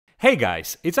Hey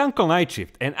guys, it's Uncle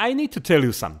Nightshift and I need to tell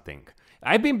you something.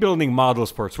 I've been building models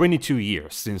for 22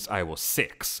 years since I was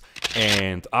 6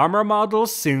 and armor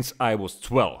models since I was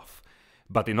 12.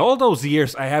 But in all those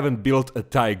years I haven't built a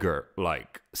tiger,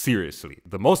 like seriously,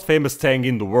 the most famous tank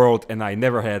in the world, and I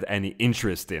never had any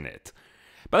interest in it.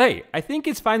 But hey, I think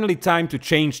it's finally time to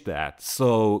change that,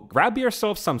 so grab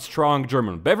yourself some strong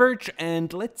German beverage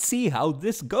and let's see how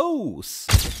this goes.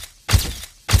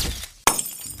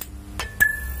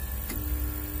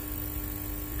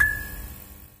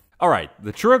 Alright,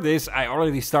 the truth is I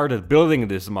already started building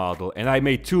this model and I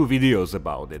made 2 videos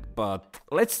about it, but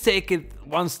let's take it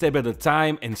one step at a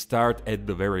time and start at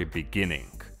the very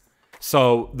beginning.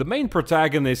 So, the main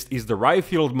protagonist is the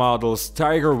Rye-Field model's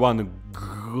Tiger 1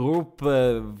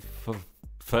 Gruppe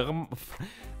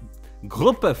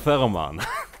Fehrmann.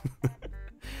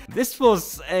 This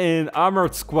was an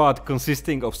armored squad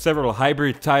consisting of several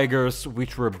hybrid Tigers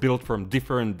which were built from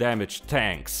different damaged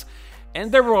tanks. And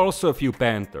there were also a few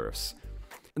Panthers.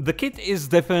 The kit is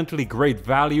definitely great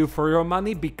value for your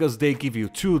money because they give you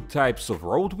 2 types of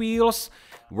road wheels,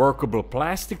 workable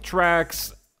plastic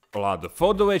tracks, a lot of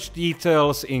photo etch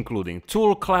details including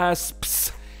tool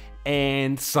clasps,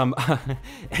 and some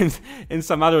and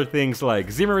some other things like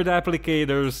Zimmerit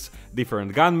applicators,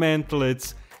 different gun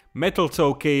mantlets, metal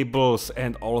tow cables,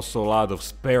 and also a lot of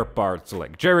spare parts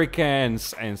like jerry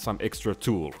cans and some extra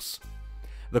tools.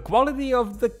 The quality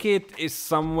of the kit is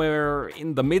somewhere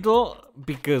in the middle,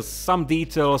 because some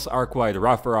details are quite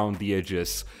rough around the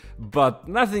edges, but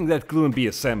nothing that couldn't be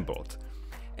assembled.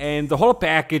 And the whole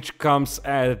package comes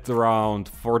at around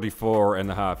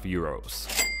 44.5 euros.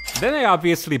 Then I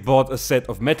obviously bought a set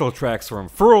of metal tracks from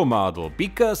Furl Model,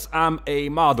 because I'm a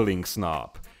modeling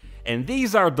snob. And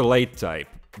these are the late type,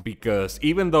 because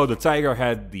even though the Tiger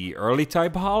had the early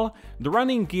type hull, the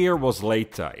running gear was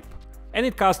late type. And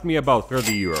it cost me about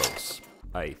 30 euros,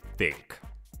 I think.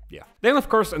 Yeah. Then of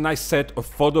course a nice set of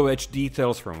photo etch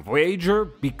details from Voyager,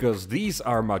 because these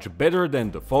are much better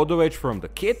than the photo etch from the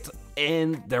kit,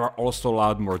 and there are also a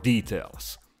lot more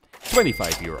details.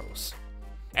 25 euros.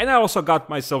 And I also got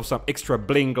myself some extra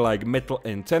bling like metal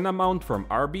antenna mount from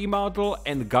RB Model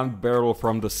and gun barrel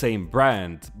from the same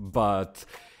brand, but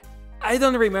I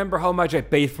don't remember how much I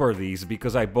paid for these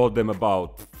because I bought them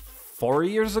about 4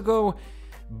 years ago.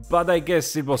 But I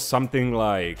guess it was something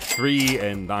like 3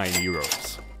 and 9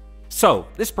 euros. So,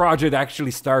 this project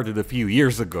actually started a few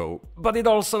years ago, but it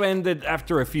also ended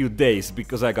after a few days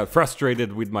because I got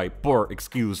frustrated with my poor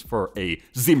excuse for a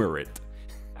Zimmerit.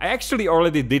 I actually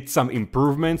already did some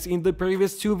improvements in the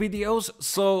previous 2 videos,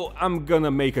 so I'm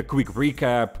gonna make a quick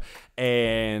recap,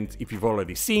 and if you've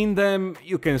already seen them,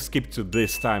 you can skip to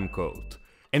this time code.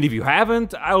 And if you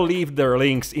haven't, I'll leave their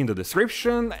links in the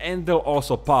description and they'll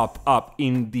also pop up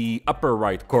in the upper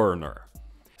right corner.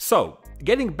 So,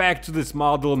 getting back to this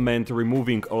model meant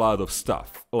removing a lot of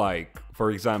stuff, like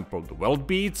for example the weld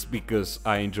beads, because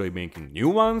I enjoy making new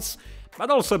ones, but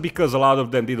also because a lot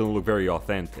of them didn't look very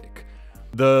authentic.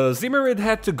 The Zimmerit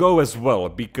had to go as well,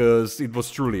 because it was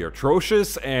truly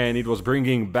atrocious and it was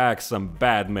bringing back some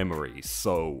bad memories,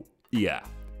 so yeah.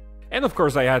 And of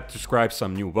course I had to scrap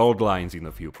some new weld lines in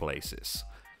a few places.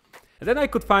 And then I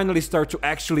could finally start to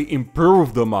actually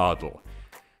improve the model.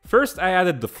 First I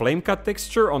added the flame cut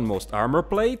texture on most armor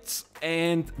plates,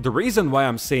 and the reason why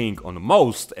I'm saying on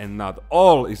most and not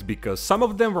all is because some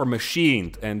of them were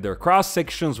machined and their cross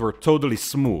sections were totally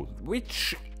smooth,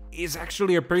 which is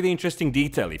actually a pretty interesting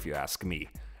detail if you ask me.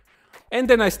 And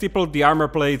then I stippled the armor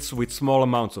plates with small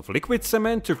amounts of liquid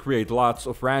cement to create lots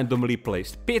of randomly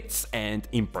placed pits and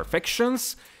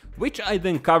imperfections, which I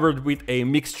then covered with a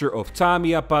mixture of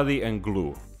Tamiya putty and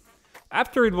glue.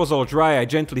 After it was all dry, I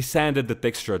gently sanded the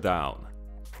texture down.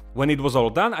 When it was all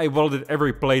done, I welded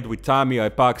every plate with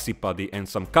Tamiya epoxy putty and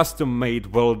some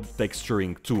custom-made weld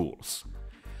texturing tools.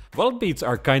 Weld beads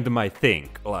are kinda my thing,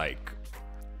 like,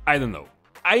 I don't know.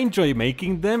 I enjoy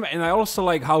making them, and I also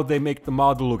like how they make the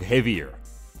model look heavier.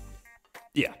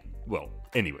 Yeah, well,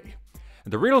 anyway.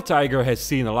 The real Tiger has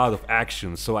seen a lot of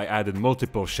action, so I added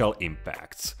multiple shell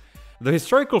impacts. The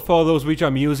historical photos which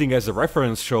I'm using as a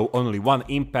reference show only one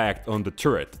impact on the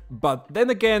turret, but then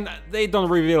again, they don't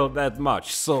reveal that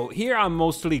much, so here I'm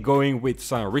mostly going with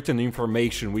some written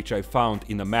information which I found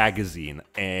in a magazine,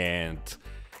 and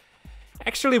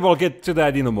actually we'll get to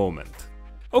that in a moment.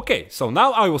 Okay, so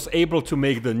now I was able to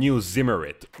make the new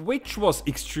Zimmerit, which was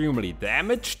extremely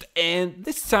damaged, and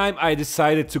this time I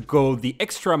decided to go the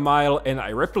extra mile and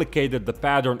I replicated the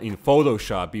pattern in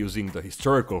Photoshop using the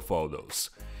historical photos.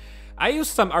 I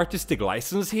used some artistic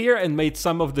license here and made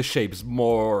some of the shapes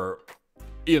more,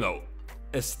 you know,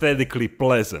 aesthetically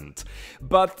pleasant,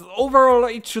 but overall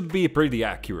it should be pretty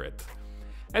accurate.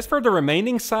 As for the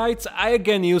remaining sides, I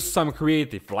again used some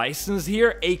creative license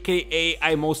here, aka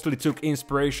I mostly took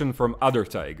inspiration from other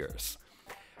tigers.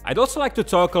 I'd also like to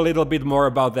talk a little bit more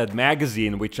about that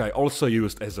magazine, which I also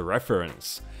used as a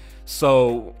reference.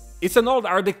 So, it's an old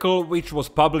article which was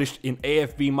published in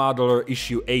AFV Modeler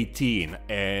issue 18,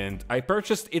 and I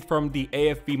purchased it from the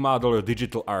AFV Modeler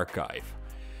digital archive.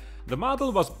 The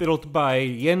model was built by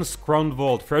Jens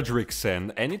Kronvold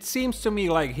Fredriksen, and it seems to me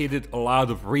like he did a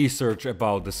lot of research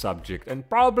about the subject and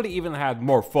probably even had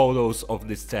more photos of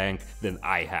this tank than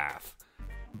I have.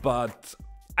 But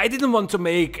I didn't want to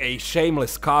make a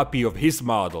shameless copy of his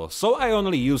model, so I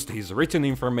only used his written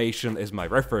information as my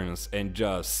reference and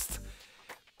just,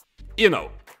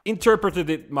 interpreted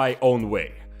it my own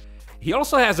way. He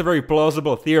also has a very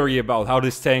plausible theory about how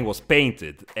this tank was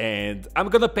painted, and I'm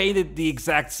gonna paint it the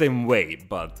exact same way,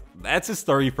 but that's a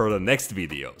story for the next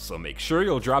video, so make sure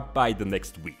you'll drop by the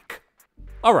next week.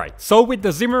 Alright, so with the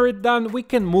Zimmerit done, we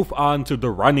can move on to the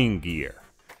running gear.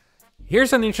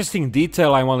 Here's an interesting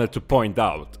detail I wanted to point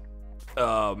out.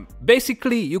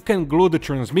 Basically, you can glue the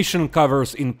transmission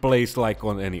covers in place like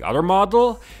on any other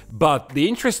model, but the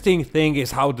interesting thing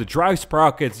is how the drive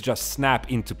sprockets just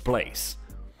snap into place.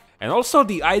 And also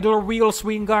the idler wheel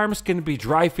swing arms can be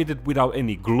dry fitted without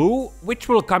any glue, which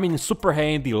will come in super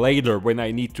handy later when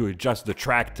I need to adjust the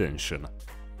track tension.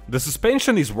 The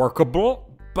suspension is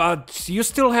workable, but you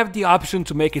still have the option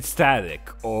to make it static,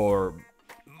 or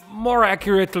more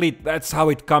accurately, that's how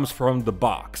it comes from the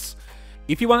box.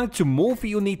 If you want it to move,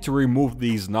 you need to remove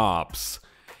these knobs.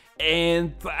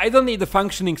 And I don't need a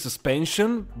functioning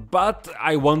suspension, but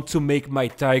I want to make my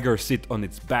Tiger sit on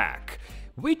its back,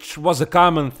 which was a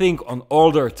common thing on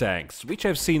older tanks, which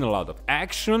I've seen a lot of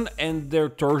action, and their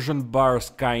torsion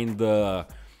bars kinda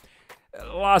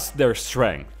lost their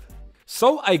strength.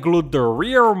 So I glued the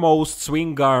rearmost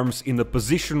swing arms in a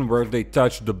position where they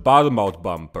touch the bottom out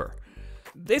bumper.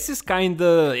 This is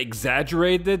kinda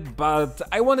exaggerated, but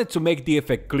I wanted to make the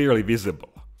effect clearly visible.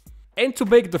 And to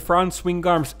make the front swing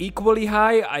arms equally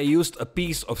high, I used a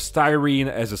piece of styrene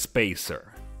as a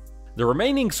spacer. The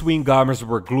remaining swing arms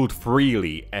were glued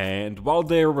freely, and while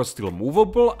they were still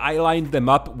movable, I lined them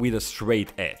up with a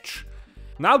straight edge.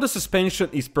 Now the suspension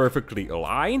is perfectly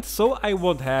aligned, so I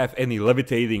won't have any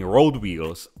levitating road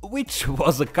wheels, which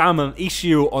was a common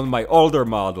issue on my older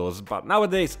models, but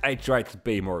nowadays I try to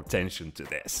pay more attention to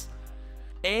this.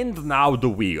 And now the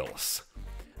wheels.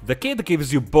 The kit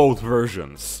gives you both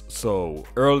versions, so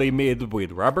early mid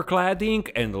with rubber cladding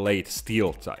and late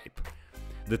steel type.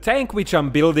 The tank which I'm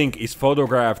building is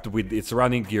photographed with its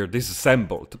running gear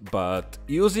disassembled, but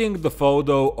using the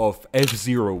photo of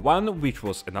F01, which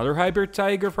was another hybrid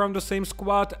Tiger from the same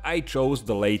squad, I chose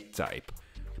the late type.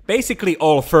 Basically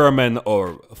all Fehrmann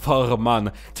or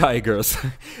Fehrmann Tigers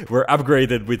were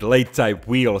upgraded with late type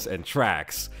wheels and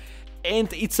tracks.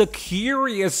 And it's a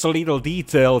curious little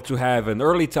detail to have an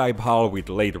early type hull with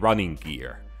late running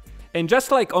gear. And just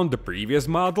like on the previous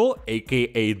model,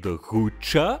 aka the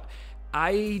Gruppe,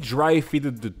 I dry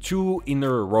fitted the two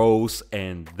inner rows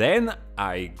and then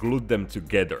I glued them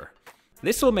together.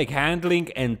 This will make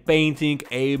handling and painting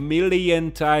a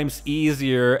million times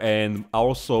easier and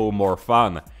also more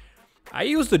fun. I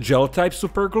used the gel type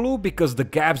superglue because the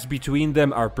gaps between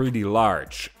them are pretty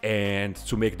large, and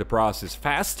to make the process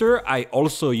faster I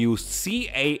also used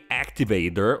CA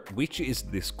Activator, which is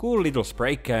this cool little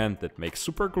spray can that makes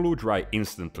superglue dry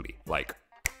instantly, like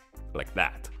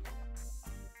that.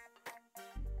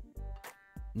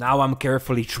 Now I'm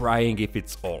carefully trying if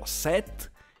it's all set,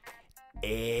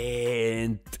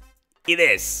 and it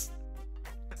is!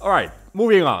 Alright,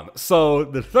 moving on. So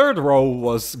the third row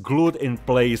was glued in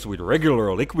place with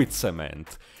regular liquid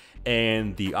cement,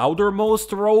 and the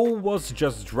outermost row was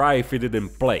just dry fitted in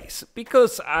place,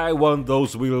 because I want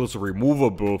those wheels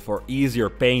removable for easier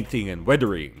painting and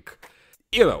weathering.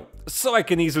 So I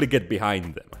can easily get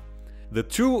behind them. The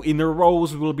two inner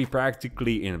rows will be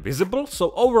practically invisible,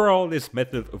 so overall this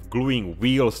method of gluing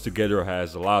wheels together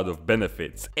has a lot of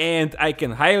benefits, and I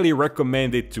can highly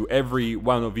recommend it to every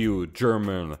one of you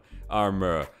German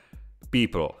armor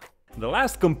people. The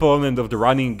last component of the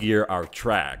running gear are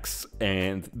tracks,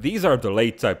 and these are the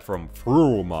late type from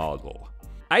Fru model.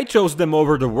 I chose them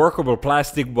over the workable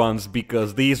plastic ones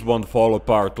because these won't fall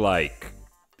apart like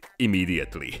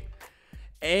immediately.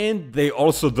 And they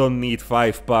also don't need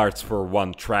 5 parts for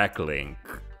one track link,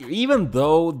 even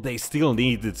though they still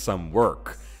needed some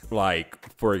work, like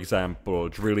for example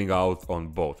drilling out on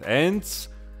both ends.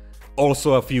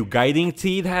 Also a few guiding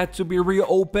teeth had to be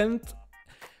reopened.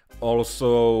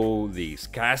 Also, these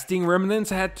casting remnants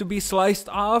had to be sliced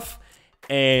off.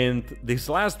 And this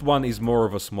last one is more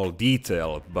of a small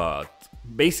detail, but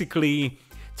basically,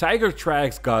 tiger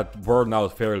tracks got worn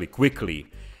out fairly quickly.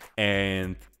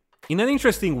 And in an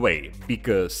interesting way,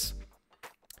 because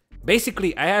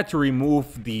basically I had to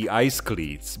remove the ice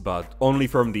cleats, but only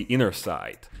from the inner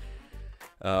side.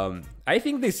 I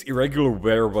think this irregular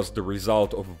wear was the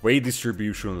result of weight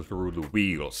distribution through the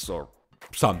wheels, or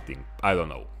something, I don't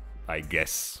know, I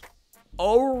guess.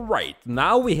 Alright,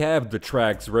 now we have the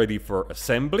tracks ready for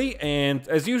assembly, and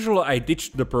as usual I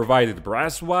ditched the provided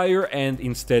brass wire and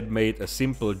instead made a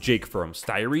simple jig from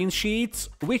styrene sheets,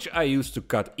 which I used to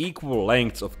cut equal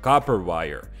lengths of copper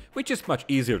wire, which is much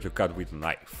easier to cut with a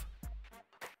knife.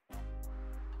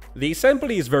 The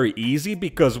assembly is very easy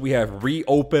because we have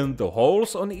reopened the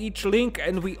holes on each link,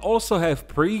 and we also have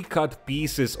pre-cut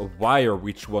pieces of wire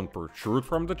which won't protrude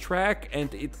from the track,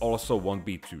 and it also won't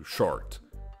be too short.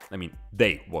 I mean,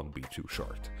 they won't be too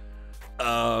short.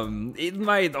 It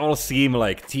might all seem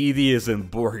like tedious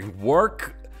and boring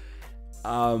work,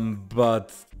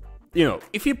 but, you know,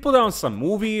 if you put on some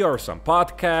movie or some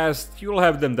podcast, you'll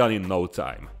have them done in no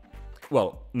time.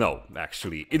 Well, no,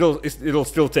 actually, it'll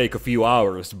still take a few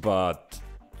hours, but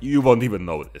you won't even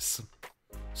notice.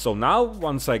 So now,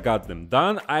 once I got them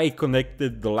done, I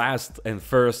connected the last and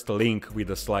first link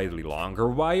with a slightly longer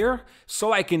wire,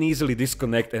 so I can easily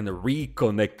disconnect and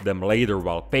reconnect them later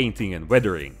while painting and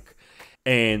weathering.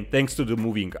 And thanks to the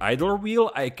moving idler wheel,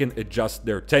 I can adjust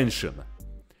their tension.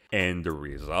 And the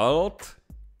result?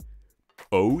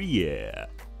 Oh yeah!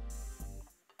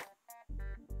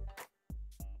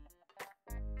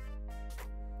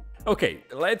 Okay,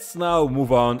 let's now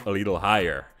move on a little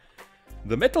higher.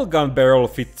 The metal gun barrel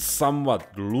fits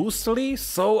somewhat loosely,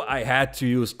 so I had to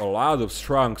use a lot of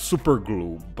strong super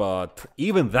glue, but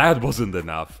even that wasn't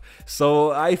enough.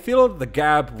 So I filled the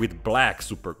gap with black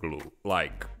super glue,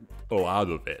 like a lot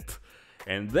of it.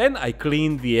 And then I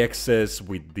cleaned the excess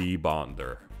with the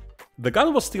bonder. The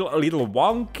gun was still a little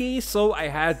wonky, so I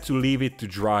had to leave it to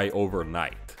dry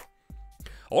overnight.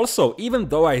 Also, even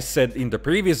though I said in the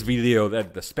previous video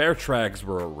that the spare tracks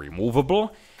were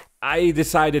removable, I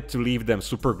decided to leave them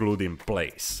superglued in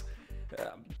place.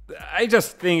 I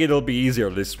just think it'll be easier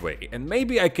this way, and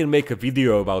maybe I can make a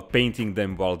video about painting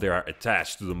them while they are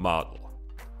attached to the model.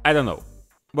 I don't know.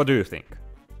 What do you think?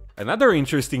 Another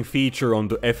interesting feature on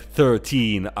the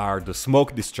F13 are the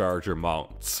smoke discharger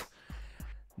mounts.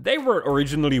 They were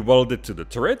originally welded to the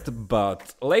turret,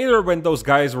 but later when those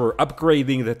guys were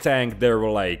upgrading the tank, they were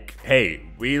like, hey,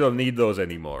 we don't need those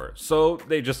anymore, so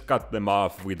they just cut them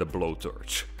off with a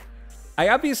blowtorch. I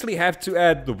obviously have to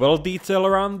add the weld detail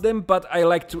around them, but I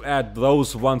like to add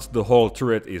those once the whole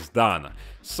turret is done,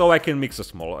 so I can mix a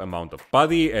small amount of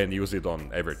putty and use it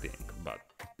on everything, but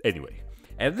anyway.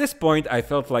 At this point I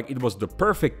felt like it was the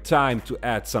perfect time to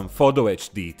add some photo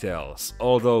etch details,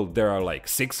 although there are like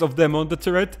 6 of them on the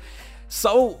turret,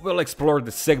 so we'll explore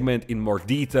the segment in more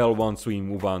detail once we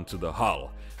move on to the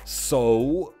hull.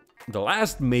 So, the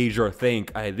last major thing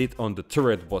I did on the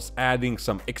turret was adding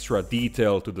some extra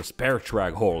detail to the spare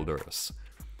track holders.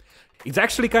 It's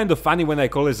actually kind of funny when I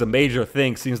call this a major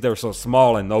thing since they're so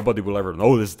small and nobody will ever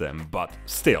notice them, but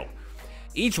still.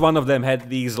 Each one of them had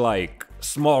these like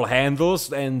small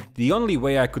handles, and the only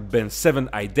way I could bend 7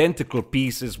 identical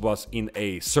pieces was in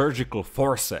a surgical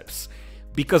forceps,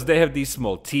 because they have these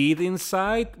small teeth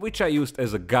inside, which I used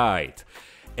as a guide.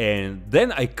 And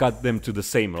then I cut them to the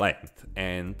same length,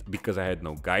 and because I had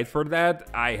no guide for that,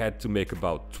 I had to make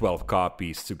about 12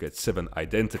 copies to get 7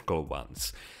 identical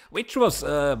ones, which was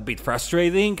a bit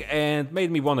frustrating and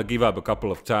made me want to give up a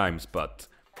couple of times, but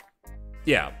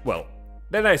yeah, well.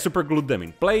 Then I superglued them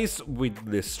in place with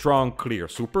this strong clear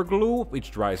superglue,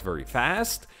 which dries very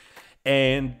fast.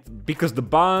 And because the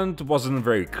bond wasn't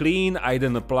very clean, I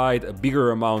then applied a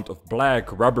bigger amount of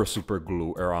black rubber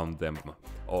superglue around them,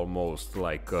 almost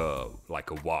like a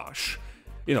wash.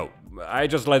 You know, I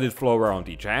just let it flow around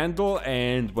each handle,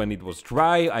 and when it was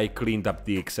dry, I cleaned up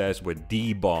the excess with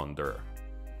debonder.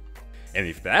 And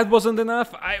if that wasn't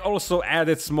enough, I also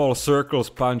added small circles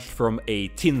punched from a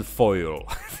tin foil.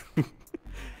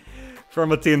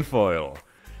 From a tin foil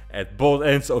at both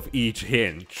ends of each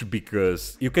hinge,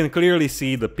 because you can clearly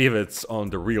see the pivots on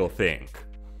the real thing.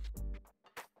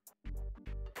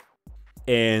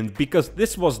 And because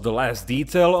this was the last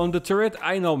detail on the turret,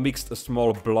 I now mixed a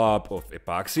small blob of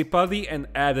epoxy putty and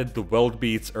added the weld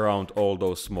beads around all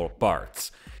those small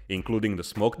parts, including the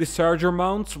smoke discharger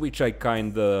mounts, which I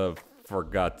kinda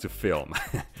forgot to film.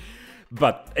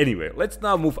 But anyway, let's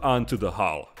now move on to the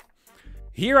hull.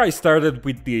 Here I started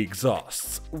with the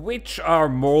exhausts, which are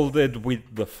molded with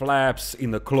the flaps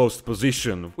in a closed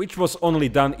position, which was only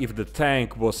done if the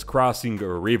tank was crossing a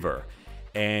river,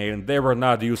 and they were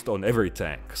not used on every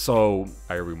tank, so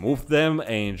I removed them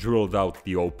and drilled out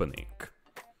the opening.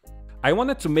 I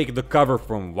wanted to make the cover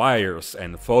from wires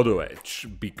and photo etch,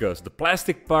 because the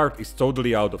plastic part is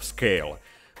totally out of scale,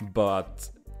 but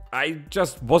I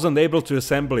just wasn't able to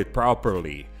assemble it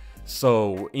properly.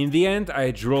 So in the end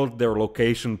I drilled their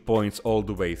location points all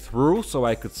the way through so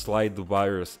I could slide the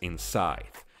wires inside.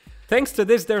 Thanks to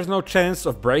this there's no chance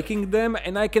of breaking them,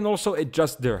 and I can also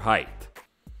adjust their height.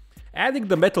 Adding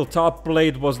the metal top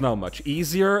plate was now much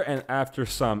easier, and after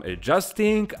some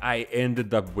adjusting I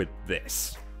ended up with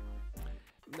this.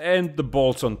 And the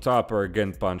bolts on top are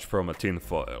again punched from a tin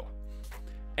foil.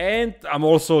 And I'm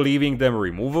also leaving them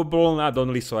removable, not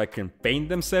only so I can paint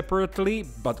them separately,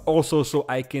 but also so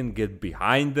I can get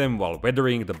behind them while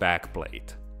weathering the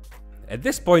backplate. At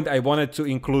this point I wanted to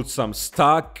include some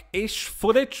stock-ish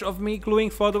footage of me gluing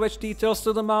photo etch details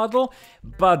to the model,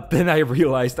 but then I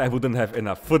realized I wouldn't have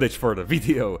enough footage for the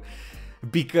video.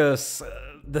 Because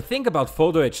the thing about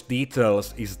photo etch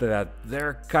details is that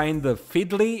they're kinda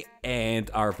fiddly and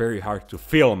are very hard to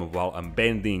film while I'm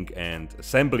bending and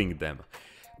assembling them.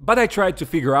 But I tried to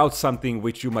figure out something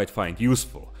which you might find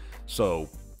useful. So,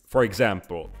 for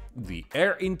example, the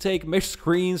air intake mesh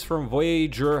screens from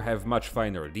Voyager have much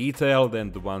finer detail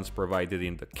than the ones provided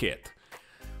in the kit.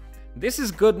 This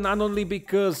is good not only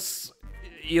because,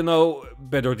 you know,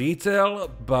 better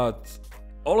detail, but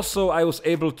also I was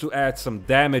able to add some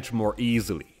damage more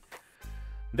easily.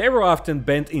 They were often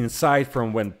bent inside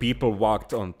from when people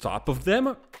walked on top of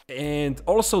them, and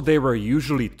also they were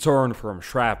usually torn from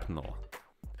shrapnel.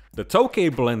 The tow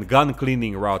cable and gun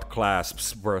cleaning rod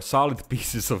clasps were solid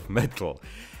pieces of metal,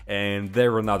 and they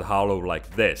were not hollow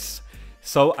like this.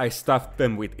 So I stuffed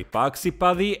them with epoxy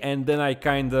putty and then I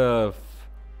kind of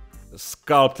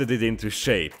sculpted it into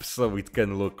shape so it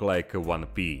can look like a one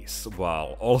piece,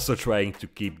 while also trying to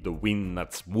keep the wing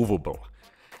nuts movable.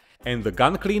 And the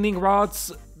gun cleaning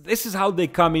rods, this is how they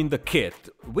come in the kit,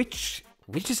 which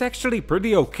is actually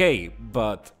pretty okay,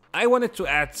 but I wanted to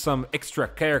add some extra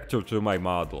character to my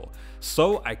model,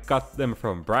 so I cut them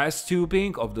from brass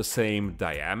tubing of the same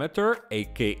diameter,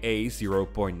 aka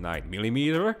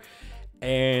 0.9mm,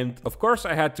 and of course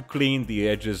I had to clean the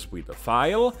edges with a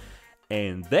file,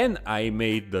 and then I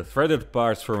made the threaded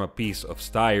parts from a piece of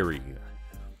styrene.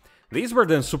 These were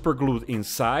then superglued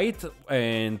inside,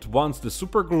 and once the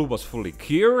superglue was fully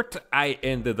cured, I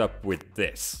ended up with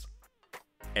this.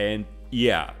 And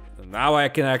yeah, now I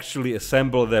can actually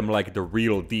assemble them like the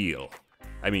real deal.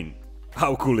 I mean,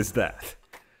 how cool is that?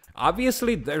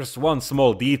 Obviously there's one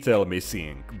small detail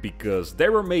missing, because they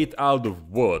were made out of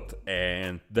wood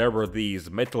and there were these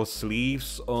metal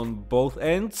sleeves on both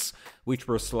ends, which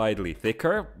were slightly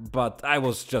thicker, but I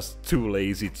was just too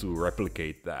lazy to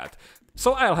replicate that.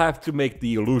 So I'll have to make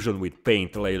the illusion with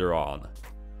paint later on.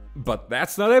 But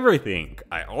that's not everything.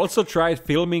 I also tried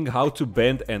filming how to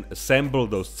bend and assemble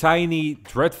those tiny,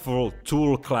 dreadful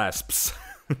tool clasps.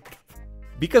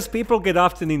 Because people get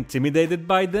often intimidated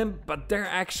by them, but they're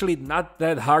actually not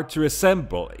that hard to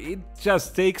assemble. It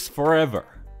just takes forever.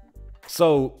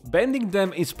 So bending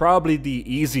them is probably the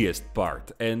easiest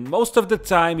part, and most of the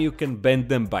time you can bend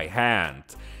them by hand.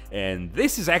 And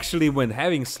this is actually when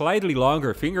having slightly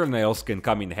longer fingernails can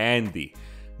come in handy.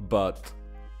 But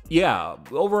yeah,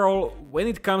 overall, when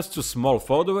it comes to small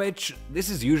photo etch, this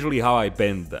is usually how I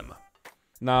bend them.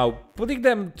 Now, putting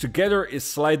them together is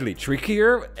slightly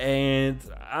trickier, and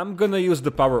I'm gonna use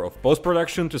the power of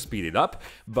post-production to speed it up,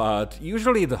 but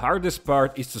usually the hardest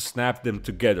part is to snap them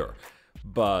together.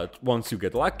 But once you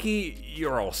get lucky,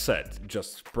 you're all set.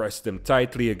 Just press them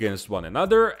tightly against one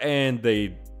another and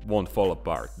they won't fall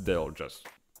apart. They'll just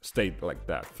stay like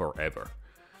that forever.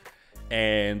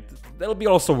 And they'll be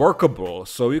also workable,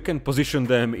 so you can position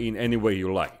them in any way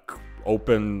you like.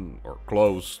 Open or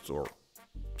closed or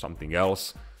something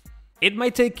else. It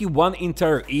might take you one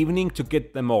entire evening to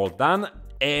get them all done,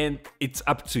 and it's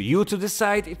up to you to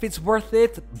decide if it's worth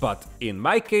it, but in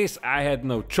my case I had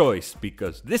no choice,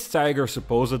 because this tiger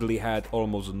supposedly had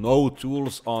almost no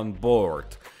tools on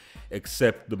board,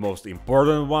 except the most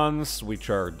important ones, which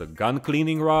are the gun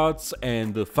cleaning rods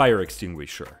and the fire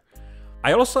extinguisher.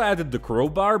 I also added the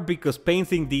crowbar because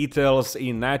painting details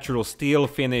in natural steel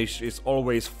finish is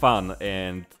always fun,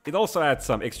 and it also adds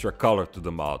some extra color to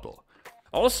the model.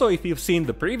 Also, if you've seen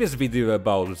the previous video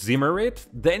about Zimmerit,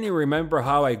 then you remember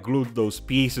how I glued those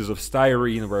pieces of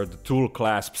styrene where the tool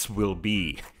clasps will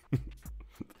be.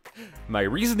 My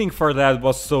reasoning for that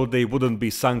was so they wouldn't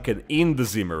be sunken in the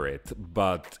Zimmerit,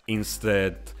 but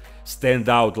instead stand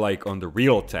out like on the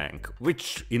real tank,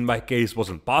 which in my case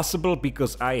wasn't possible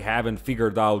because I haven't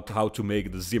figured out how to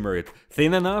make the Zimmerit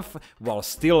thin enough while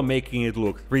still making it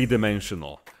look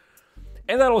three-dimensional.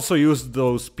 And I also used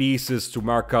those pieces to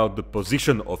mark out the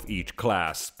position of each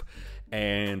clasp,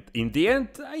 and in the end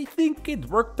I think it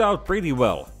worked out pretty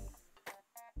well.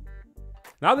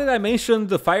 Now that I mentioned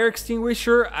the fire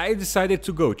extinguisher, I decided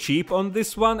to go cheap on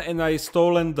this one and I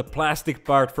stolen the plastic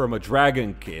part from a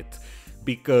Dragon kit,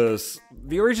 because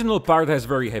the original part has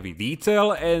very heavy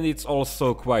detail and it's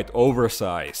also quite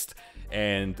oversized.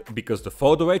 And because the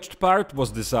photo-etched part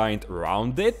was designed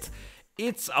around it,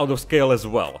 it's out of scale as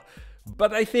well.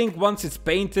 But I think once it's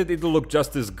painted it'll look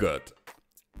just as good.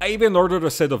 I even ordered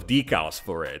a set of decals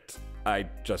for it. I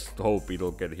just hope it'll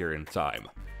get here in time.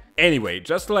 Anyway,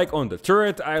 just like on the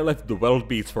turret, I left the weld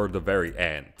beads for the very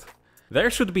end. There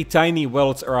should be tiny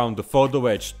welds around the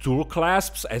photo-etched tool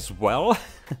clasps as well.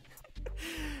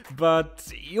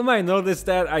 But you might notice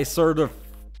that I sort of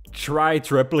tried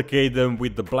to replicate them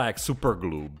with the black super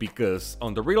glue, because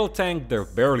on the real tank they're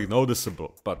barely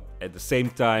noticeable, but at the same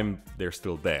time they're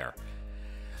still there.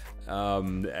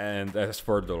 And as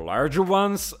for the larger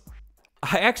ones,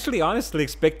 I actually honestly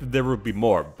expected there would be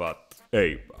more, but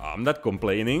hey, I'm not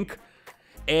complaining.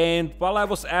 And while I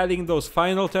was adding those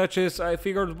final touches, I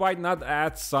figured why not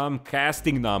add some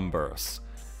casting numbers.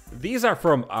 These are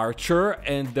from Archer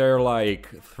and they're like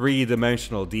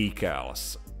three-dimensional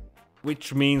decals,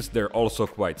 which means they're also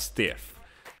quite stiff.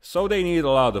 So they need a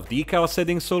lot of decal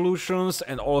setting solutions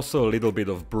and also a little bit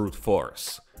of brute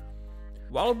force.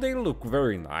 While they look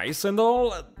very nice and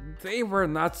all, they were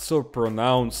not so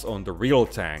pronounced on the real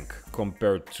tank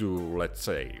compared to, let's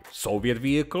say, Soviet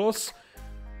vehicles.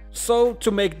 So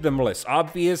to make them less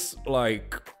obvious,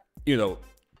 like, you know,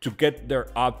 to get their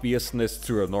obviousness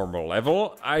to a normal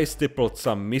level, I stippled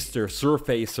some Mr.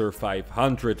 Surfacer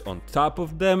 500 on top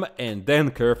of them and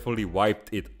then carefully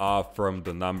wiped it off from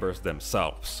the numbers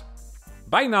themselves.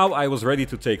 By now I was ready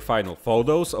to take final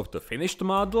photos of the finished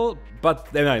model,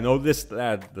 but then I noticed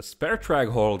that the spare track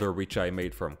holder which I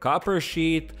made from copper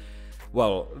sheet,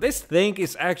 well, this thing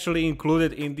is actually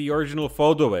included in the original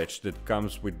photo etch that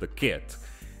comes with the kit.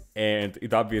 And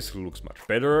it obviously looks much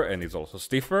better and is also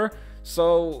stiffer,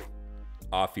 so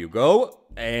off you go.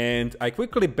 And I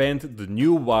quickly bent the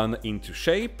new one into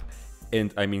shape.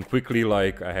 And I mean quickly,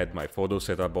 like I had my photo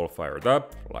setup all fired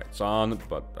up, lights on,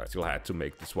 but I still had to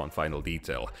make this one final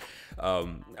detail.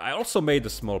 I also made a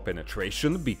small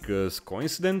penetration because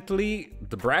coincidentally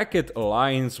the bracket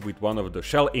aligns with one of the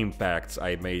shell impacts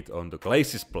I made on the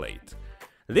glacis plate.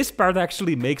 This part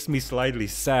actually makes me slightly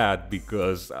sad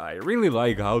because I really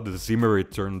like how the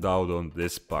Zimmerit turned out on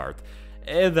this part.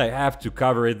 And I have to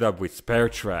cover it up with spare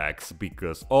tracks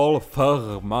because all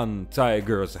Fehrmann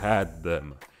Tigers had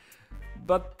them.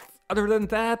 But other than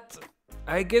that,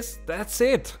 I guess that's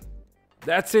it.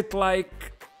 That's it,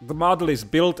 like, the model is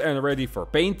built and ready for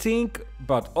painting,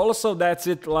 but also that's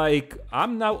it, like,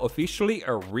 I'm now officially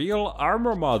a real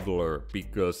armor modeler,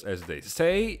 because as they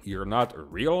say, you're not a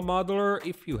real modeler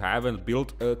if you haven't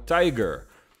built a tiger.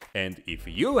 And if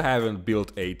you haven't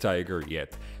built a tiger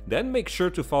yet, then make sure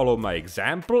to follow my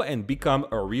example and become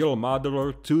a real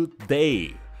modeler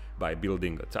today by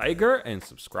building a tiger and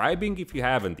subscribing if you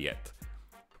haven't yet.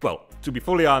 Well, to be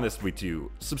fully honest with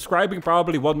you, subscribing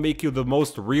probably won't make you the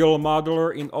most real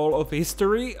modeler in all of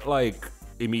history, like,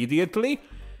 immediately,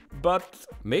 but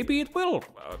maybe it will.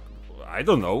 I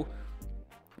don't know.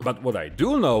 But what I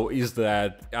do know is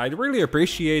that I'd really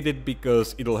appreciate it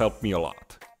because it'll help me a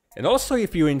lot. And also,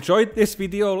 if you enjoyed this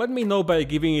video, let me know by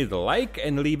giving it a like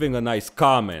and leaving a nice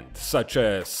comment, such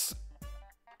as,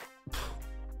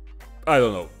 I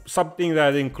don't know, something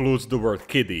that includes the word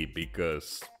kitty,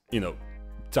 because, you know,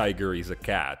 tiger is a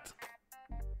cat.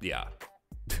 Yeah.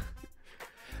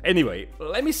 Anyway,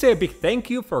 let me say a big thank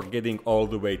you for getting all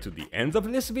the way to the end of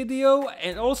this video,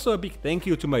 and also a big thank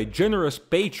you to my generous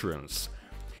patrons.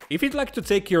 If you'd like to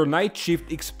take your night shift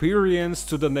experience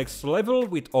to the next level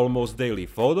with almost daily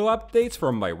photo updates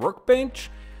from my workbench,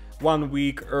 1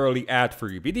 week early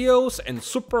ad-free videos, and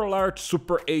super large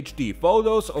super HD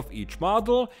photos of each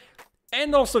model,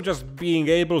 and also just being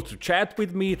able to chat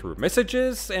with me through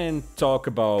messages and talk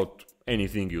about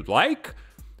anything you'd like,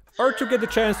 or to get the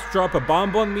chance to drop a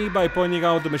bomb on me by pointing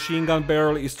out the machine gun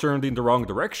barrel is turned in the wrong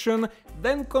direction,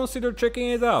 then consider checking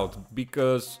it out,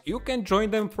 because you can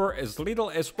join them for as little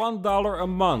as $1 a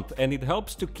month and it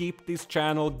helps to keep this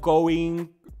channel going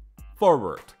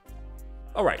forward.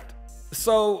 Alright,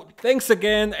 So, thanks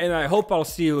again, and I hope I'll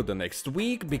see you the next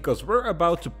week, because we're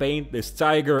about to paint this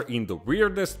tiger in the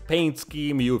weirdest paint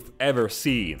scheme you've ever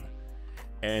seen.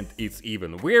 And it's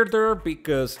even weirder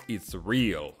because it's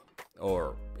real.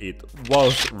 Or it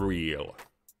was real.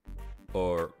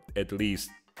 Or at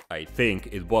least I think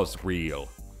it was real.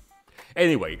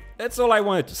 Anyway, that's all I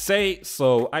wanted to say,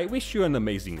 so I wish you an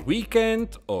amazing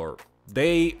weekend, or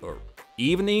day, or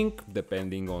evening,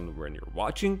 depending on when you're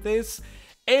watching this.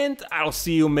 And I'll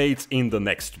see you mates in the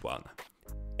next one.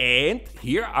 And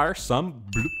here are some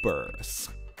bloopers.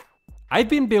 I've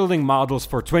been building models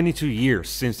for 22 years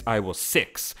since I was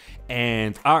 6,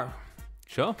 and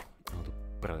Sure?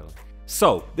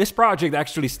 So, this project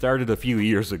actually started a few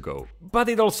years ago, but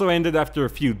it also ended after a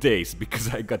few days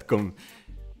because I got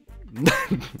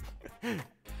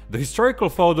The historical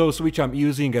photos which I'm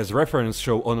using as reference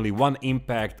show only one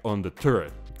impact on the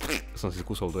turret. Som si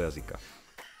kusol do jazyka.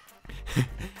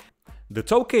 The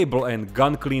tow cable and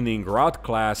gun cleaning rod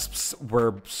clasps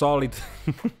were solid...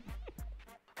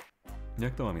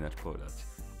 Jak to mám ináč povedať?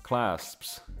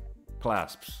 Clasps.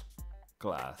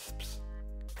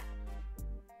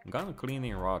 Gun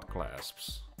cleaning rod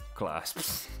clasps. To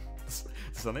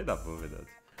sa nedá povedať.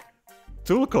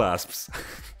 Tool clasps.